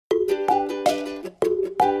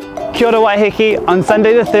Kia ora Waiheke. On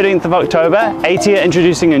Sunday the 13th of October, AT are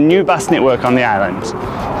introducing a new bus network on the island.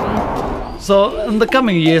 So in the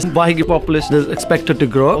coming years, Waiheke population is expected to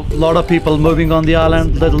grow. A lot of people moving on the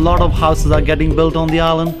island. There's a lot of houses are getting built on the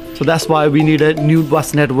island. So that's why we need a new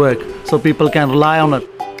bus network so people can rely on it.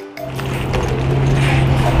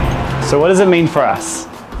 So what does it mean for us?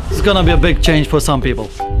 It's gonna be a big change for some people.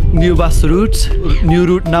 New bus routes, new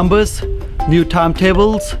route numbers, new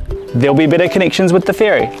timetables. There'll be better connections with the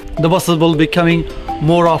ferry. The buses will be coming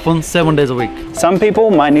more often, 7 days a week. Some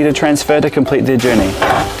people might need a transfer to complete their journey.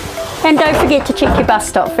 And don't forget to check your bus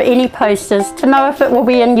stop for any posters to know if it will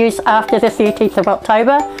be in use after the 13th of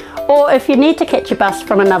October or if you need to catch a bus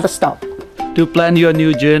from another stop. To plan your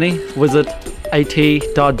new journey, visit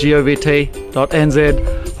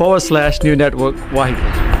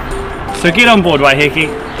AT.govt.nz/NewNetworkWaiheke. So get on board, Waiheke.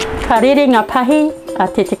 Ka rere ngā pahi a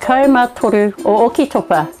te 13 o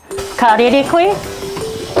Okitopa. Ka rere koe.